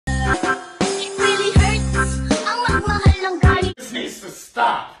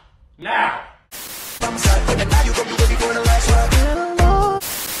Stop! Now!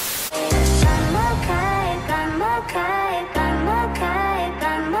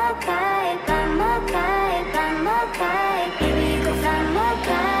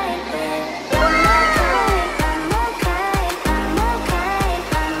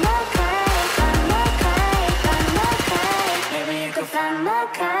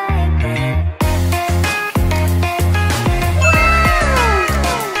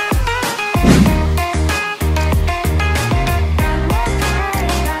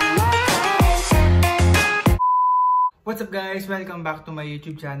 What's up guys? Welcome back to my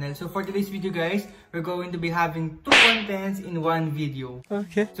YouTube channel. So for today's video guys, we're going to be having two contents in one video.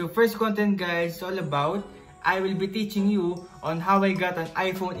 Okay. So first content guys is all about, I will be teaching you on how I got an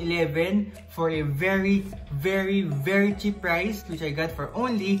iPhone 11 for a very cheap price, which I got for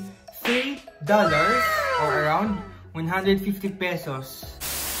only $3 or around 150 pesos.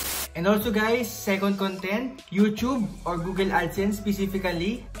 And also guys, second content, YouTube or Google Adsense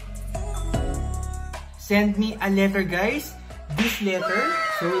specifically send me a letter guys. This letter,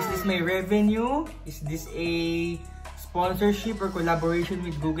 so is this my revenue? Is this a sponsorship or collaboration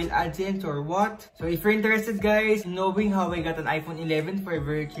with Google Adsense or what? So if you're interested guys in knowing how I got an iPhone 11 for a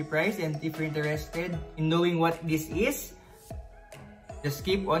very cheap price, and if you're interested in knowing what this is, just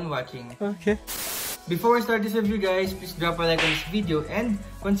keep on watching. Okay. Before I start this review guys, please drop a like on this video and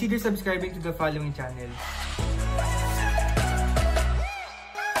consider subscribing to the following channels.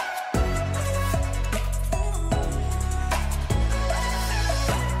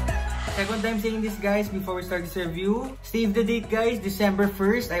 Second time saying this guys before we start this review. Save the date guys, December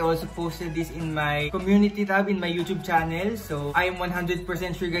 1st. I also posted this in my community tab in my YouTube channel. So I am 100%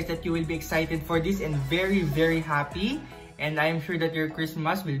 sure guys that you will be excited for this and very happy. And I am sure that your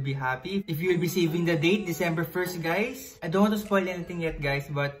Christmas will be happy if you will be saving the date, December 1st guys. I don't want to spoil anything yet guys,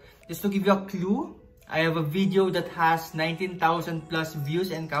 but just to give you a clue, I have a video that has 19,000 plus views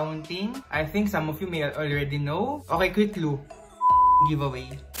and counting. I think some of you may already know. Okay, quick clue.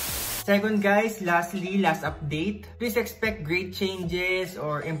 Giveaway. Second guys, last update. Please expect great changes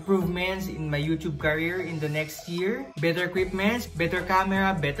or improvements in my YouTube career in the next year. Better equipment, better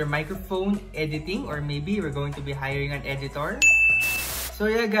camera, better microphone, editing, or maybe we're going to be hiring an editor. So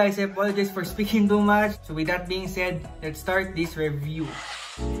yeah guys, I apologize for speaking too much. So with that being said, let's start this review.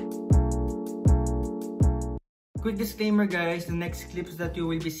 Quick disclaimer guys, the next clips that you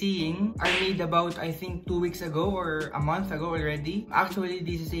will be seeing are made about I think 2 weeks ago or a month ago already. Actually,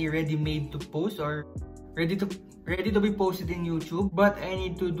 this is a ready-made to post or ready to be posted in YouTube, but I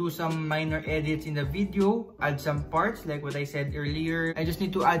need to do some minor edits in the video, add some parts like what I said earlier. I just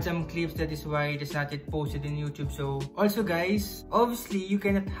need to add some clips, that is why it is not yet posted in YouTube. So also guys, obviously you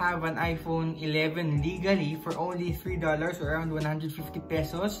cannot have an iPhone 11 legally for only $3 or around 150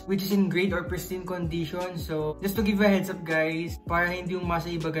 pesos, which is in great or pristine condition. So just to give you a heads up guys, para hindi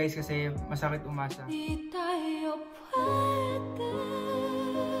umasa iba guys kasi masakit umasa.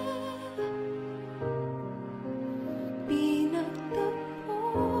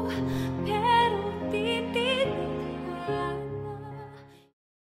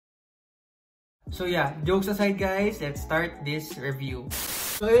 So yeah, jokes aside guys, let's start this review.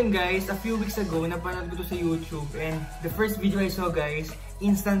 So yun guys, a few weeks ago, napanood ko to sa YouTube and the first video I saw guys,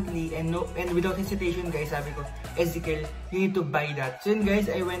 instantly and without hesitation guys, sabi ko, Ezekiel, you need to buy that. So yun guys,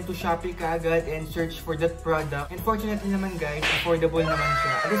 I went to Shopee kaagad and searched for that product. And fortunately naman guys, affordable naman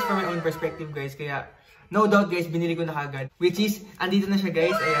siya. At least from my own perspective guys, kaya no doubt guys, binili ko na kaagad. Which is, andito na siya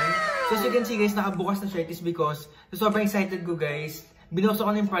guys, ayan. So as you can see guys, nakabukas na siya. It is because, so sobrang excited ko guys. Binuksan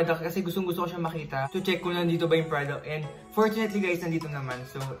ko na yung product kasi gusto ko siya makita. To check kung nandito ba yung product. And fortunately guys, nandito naman.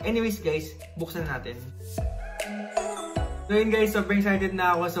 So anyways guys, buksan natin. So yun guys, sobrang excited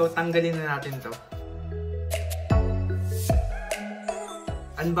na ako. So tanggalin na natin to.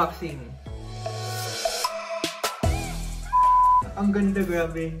 Unboxing. Ang ganda,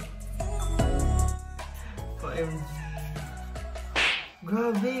 grabe. OMG.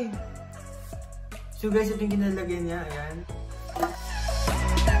 Grabe. So guys, ito yung kinalagay niya. Ayan.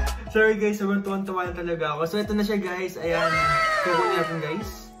 Sorry guys, sobrang tuwan-tuwa na talaga ako. So ito na siya guys. Ayan. Kukunin natin guys.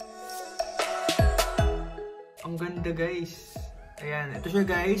 Ang ganda guys. Ayan. Ito siya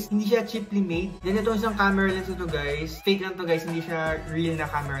guys. Hindi siya cheaply made. Then ito isang camera lens ito guys. Fake lang to guys. Hindi siya real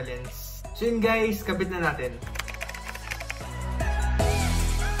na camera lens. So yun guys, kabit na natin.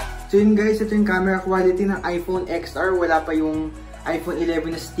 So yun guys, ito yung camera quality ng iPhone XR. Wala pa yung iPhone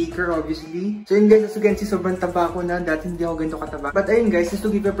 11 na sticker, obviously. So yun guys, as you can see, sobrang taba ko na. Dati hindi ako ganito kataba. But ayun guys, just to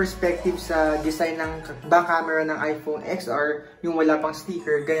give a perspective sa design ng back camera ng iPhone XR, yung wala pang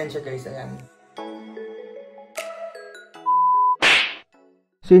sticker, ganyan siya guys, ayan.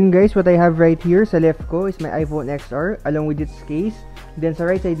 So yun guys, what I have right here sa left ko is my iPhone XR along with its case. Then sa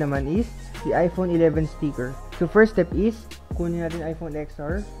right side naman is the iPhone 11 sticker. So first step is, kunin natin iPhone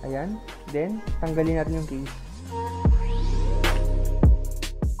XR. Ayan. Then, tanggalin natin yung case.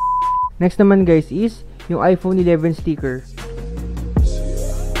 Next naman guys is yung iPhone 11 sticker.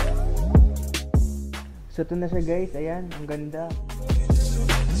 So ito na siya guys. Ayan. Ang ganda.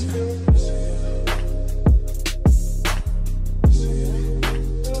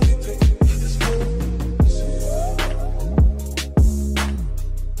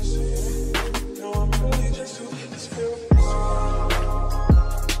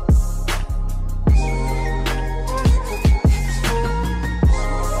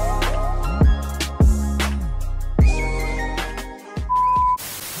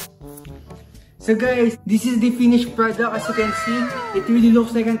 So guys, this is the finished product. As you can see, it really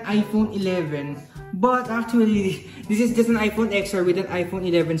looks like an iPhone 11. But actually, this is just an iPhone XR with an iPhone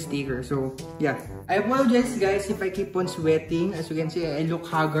 11 sticker. So yeah, I apologize guys if I keep on sweating. As you can see, I look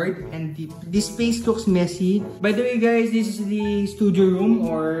haggard and this space looks messy. By the way guys, this is the studio room,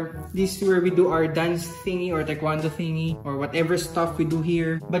 or this is where we do our dance thingy or taekwondo thingy or whatever stuff we do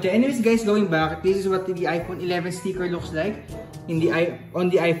here. But yeah, anyways guys, going back, this is what the iPhone 11 sticker looks like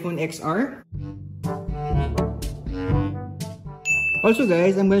on the iPhone XR. Also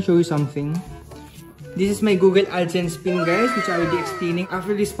guys, I'm gonna show you something. This is my Google Adsense pin guys, which I will be explaining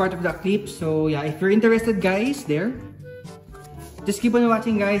after this part of the clip. So yeah, if you're interested guys, there, just keep on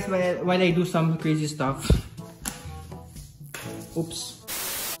watching guys while I do some crazy stuff. Oops,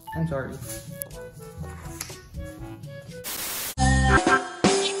 I'm sorry.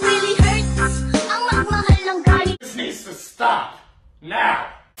 It really hurts. Ang magmahal ng galit. This needs to stop now.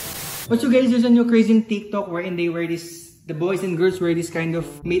 Also guys, there's a new craze in TikTok wherein they wear this. The boys and girls wear this kind of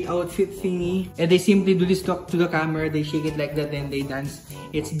made outfit thingy, and they simply do this talk to the camera. They shake it like that and they dance.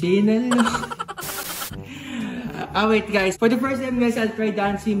 It's been a long... wait guys, for the first time guys, I'll try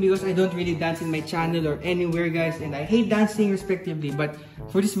dancing because I don't really dance in my channel or anywhere guys, and I hate dancing respectively. But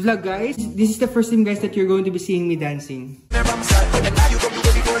for this vlog guys, this is the first time guys that you're going to be seeing me dancing.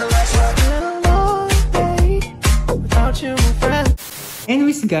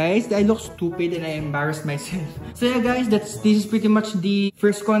 Anyways guys, I look stupid and I embarrassed myself. So yeah guys, this is pretty much the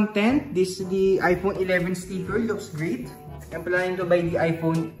first content. This is the iPhone 11 sticker. It looks great. I'm planning to buy the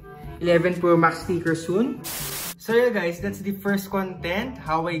iPhone 11 Pro Max sticker soon. So yeah guys, that's the first content.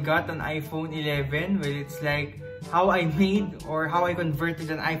 How I got an iPhone 11. Well, it's like how I made or how I converted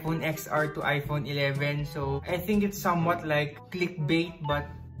an iPhone XR to iPhone 11. So I think it's somewhat like clickbait, but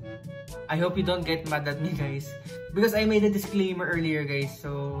I hope you don't get mad at me guys, because I made a disclaimer earlier guys.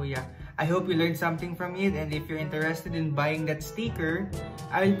 So yeah, I hope you learned something from it, and if you're interested in buying that sticker,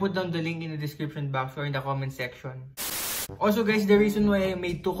 I will put down the link in the description box or in the comment section. Also guys, the reason why I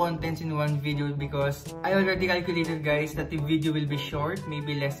made 2 contents in one video is because I already calculated guys that the video will be short,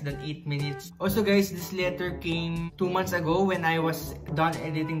 maybe less than 8 minutes. Also guys, this letter came 2 months ago when I was done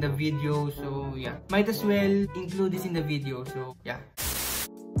editing the video. So yeah, might as well include this in the video. So yeah.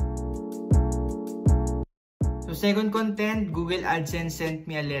 So second content, Google Adsense sent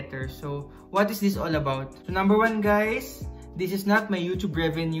me a letter. So what is this all about? So number 1 guys, this is not my YouTube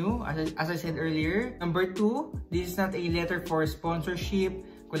revenue as I said earlier. Number 2, this is not a letter for sponsorship,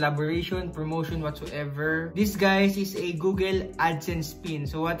 collaboration, promotion whatsoever. This guys is a Google Adsense pin.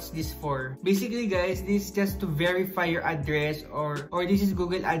 So what's this for? Basically guys, this is just to verify your address, or this is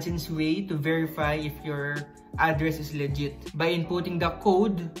Google Adsense way to verify if your address is legit by inputting the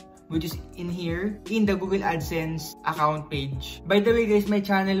code which is in here in the Google AdSense account page. By the way guys, my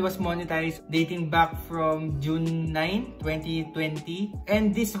channel was monetized dating back from June 9, 2020.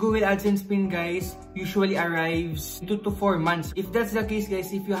 And this Google AdSense pin guys usually arrives 2 to 4 months. If that's the case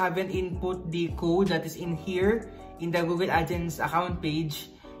guys, if you haven't input the code that is in here in the Google AdSense account page,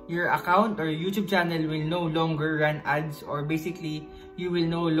 your account or YouTube channel will no longer run ads, or basically you will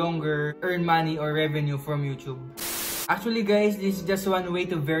no longer earn money or revenue from YouTube. Actually guys, this is just one way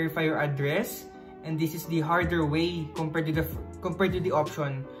to verify your address, and this is the harder way compared to the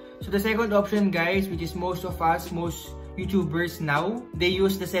option. So the second option guys, which is most YouTubers now, they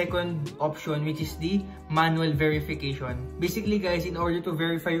use the second option, which is the manual verification. Basically guys, in order to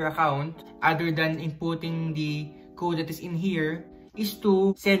verify your account, other than inputting the code that is in here, is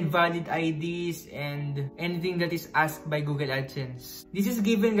to send valid IDs and anything that is asked by Google AdSense. This is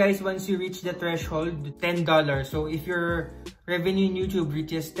given guys once you reach the threshold $10. So if your revenue in YouTube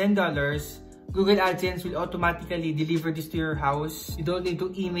reaches $10, Google AdSense will automatically deliver this to your house. You don't need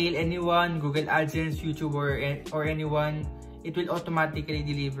to email anyone, Google AdSense, YouTube or anyone. It will automatically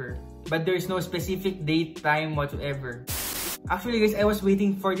deliver. But there is no specific date, time, whatsoever. Actually guys, I was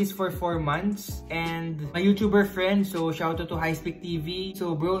waiting for this for 4 months, and my YouTuber friend, so shout out to Highspeak TV.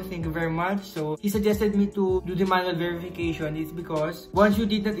 So bro, thank you very much. So he suggested me to do the manual verification. It's because once you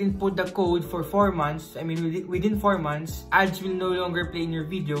did not input the code for 4 months, I mean within 4 months, ads will no longer play in your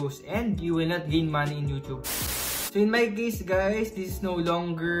videos and you will not gain money in YouTube. So in my case guys, this is no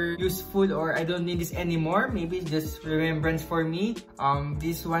longer useful, or I don't need this anymore. Maybe it's just remembrance for me.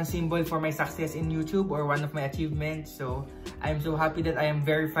 This one symbol for my success in YouTube, or one of my achievements. So I'm so happy that I am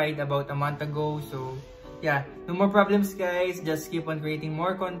verified about a month ago. So yeah, no more problems guys. Just keep on creating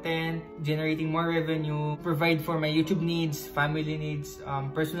more content, generating more revenue, provide for my YouTube needs, family needs,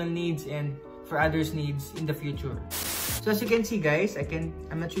 personal needs, and for others' needs in the future. So as you can see guys, I'm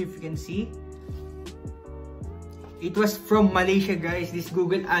not sure if you can see. It was from Malaysia guys. This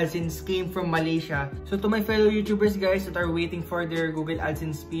Google Adsense came from Malaysia. So to my fellow YouTubers guys that are waiting for their Google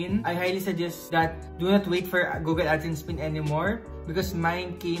Adsense pin, I highly suggest that do not wait for Google Adsense pin anymore, because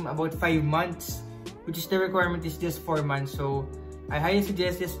mine came about 5 months, which is the requirement is just 4 months. So I highly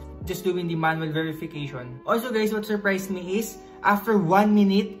suggest just doing the manual verification. Also guys, what surprised me is after 1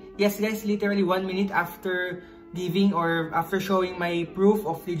 minute, yes guys, literally 1 minute after giving or after showing my proof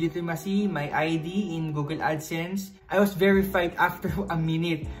of legitimacy, my ID in Google AdSense, I was verified after a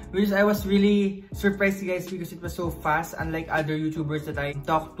minute, which I was really surprised guys, because it was so fast. Unlike other YouTubers that I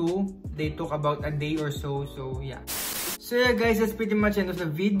talked to, they took about a day or so. So yeah. So yeah guys, that's pretty much the end of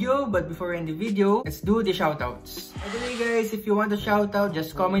the video. But before we end the video, let's do the shoutouts. By the way guys, if you want a shoutout,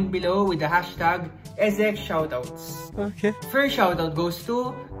 just comment below with the hashtag #shoutouts. Okay. First shoutout goes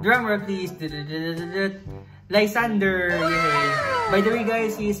to, drumroll please, Lysander, yay! By the way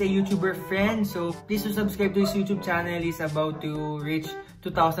guys, he is a YouTuber friend, so please do subscribe to his YouTube channel. He's about to reach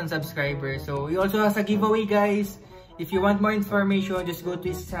 2,000 subscribers. So he also has a giveaway guys. If you want more information, just go to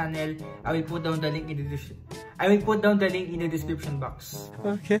his channel. I will put down the link in the description box.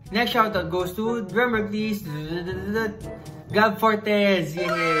 Okay. Next shoutout goes to, drummer please, Gab Fortes,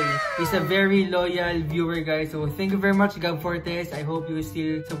 yay! He's a very loyal viewer guys. So thank you very much Gab Fortes. I hope you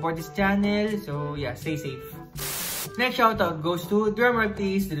still support this channel. So yeah, stay safe. Next shoutout goes to, drummer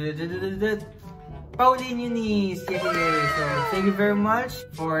please, Pauline Eunice, yay! So thank you very much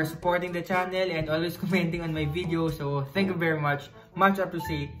for supporting the channel and always commenting on my videos. So thank you very much, much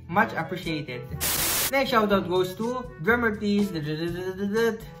appreciated. Next shoutout goes to, drummer please,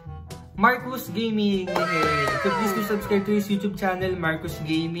 Marcus Gaming, yay! So please do subscribe to his YouTube channel, Marcus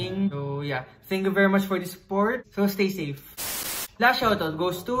Gaming. So yeah, thank you very much for the support. So stay safe. Last shoutout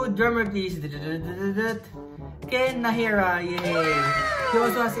goes to, drummer please, Ken Nahera, yay! He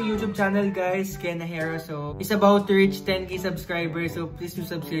also has a YouTube channel guys, Ken Nahera. So he's about to reach 10k subscribers. So please do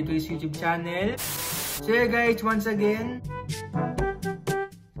subscribe to his YouTube channel. So yeah guys, once again,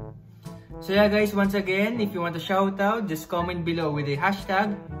 if you want a shoutout, just comment below with the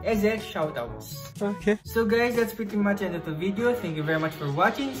hashtag #shoutouts. Okay. So guys, that's pretty much the end of the video. Thank you very much for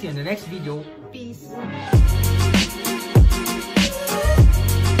watching. See you in the next video. Peace.